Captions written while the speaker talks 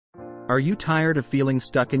Are you tired of feeling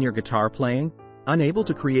stuck in your guitar playing, unable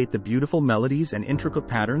to create the beautiful melodies and intricate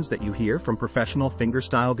patterns that you hear from professional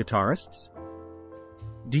fingerstyle guitarists?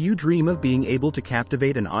 Do you dream of being able to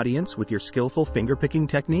captivate an audience with your skillful fingerpicking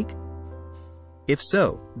technique? If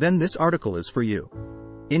so, then this article is for you.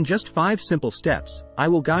 In just 5 simple steps, I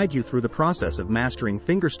will guide you through the process of mastering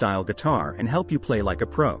fingerstyle guitar and help you play like a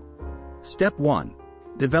pro. Step 1.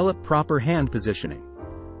 Develop proper hand positioning.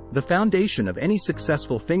 The foundation of any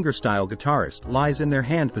successful fingerstyle guitarist lies in their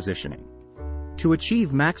hand positioning. To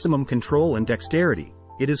achieve maximum control and dexterity,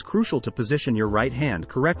 it is crucial to position your right hand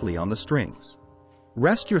correctly on the strings.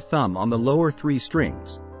 Rest your thumb on the lower 3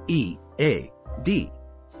 strings, E, A, D,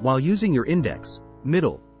 while using your index,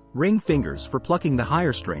 middle, ring fingers for plucking the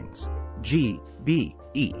higher strings, G, B,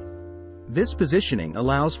 E. This positioning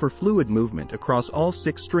allows for fluid movement across all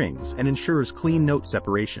 6 strings and ensures clean note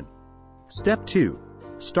separation. Step 2.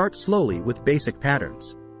 Start slowly with basic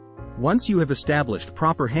patterns. Once you have established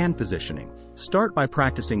proper hand positioning, start by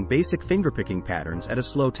practicing basic fingerpicking patterns at a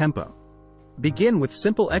slow tempo. Begin with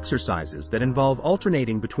simple exercises that involve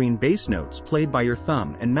alternating between bass notes played by your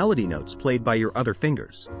thumb and melody notes played by your other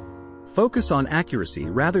fingers. Focus on accuracy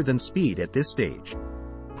rather than speed at this stage.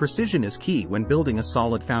 Precision is key when building a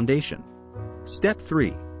solid foundation. Step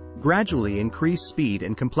 3. Gradually increase speed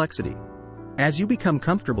and complexity. As you become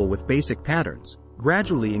comfortable with basic patterns,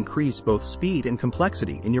 gradually increase both speed and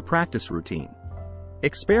complexity in your practice routine.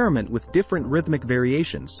 Experiment with different rhythmic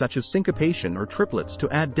variations such as syncopation or triplets to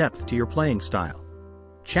add depth to your playing style.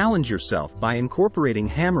 Challenge yourself by incorporating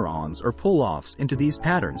hammer-ons or pull-offs into these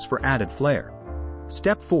patterns for added flair.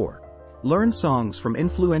 Step 4. Learn songs from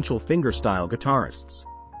influential fingerstyle guitarists.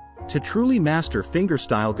 To truly master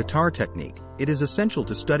fingerstyle guitar technique, it is essential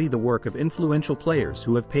to study the work of influential players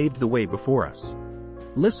who have paved the way before us.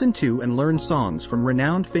 Listen to and learn songs from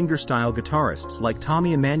renowned fingerstyle guitarists like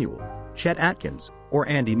Tommy Emmanuel, Chet Atkins, or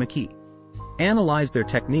Andy McKee. Analyze their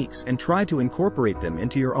techniques and try to incorporate them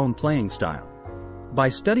into your own playing style. By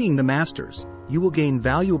studying the masters, you will gain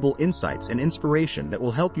valuable insights and inspiration that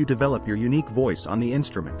will help you develop your unique voice on the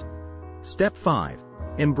instrument. Step 5.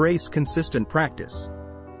 Embrace consistent practice.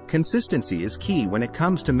 Consistency is key when it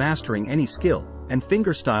comes to mastering any skill, and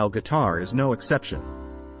fingerstyle guitar is no exception.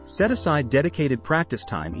 Set aside dedicated practice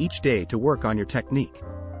time each day to work on your technique.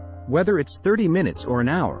 Whether it's 30 minutes or an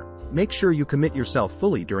hour, make sure you commit yourself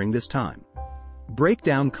fully during this time. Break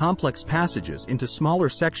down complex passages into smaller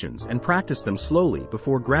sections and practice them slowly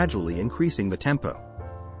before gradually increasing the tempo.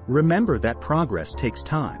 Remember that progress takes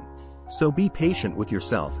time, so be patient with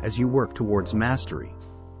yourself as you work towards mastery.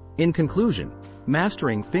 In conclusion,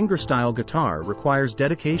 mastering fingerstyle guitar requires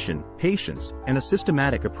dedication, patience, and a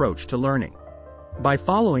systematic approach to learning. By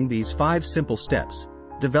following these 5 simple steps,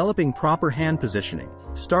 developing proper hand positioning,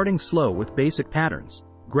 starting slow with basic patterns,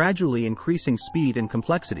 gradually increasing speed and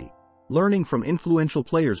complexity, learning from influential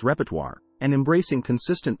players' repertoire, and embracing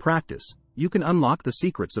consistent practice, you can unlock the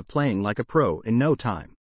secrets of playing like a pro in no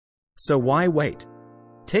time. So why wait?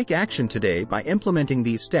 Take action today by implementing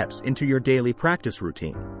these steps into your daily practice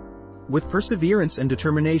routine. With perseverance and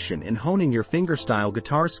determination in honing your fingerstyle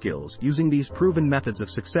guitar skills using these proven methods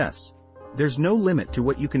of success, there's no limit to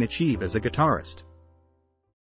what you can achieve as a guitarist.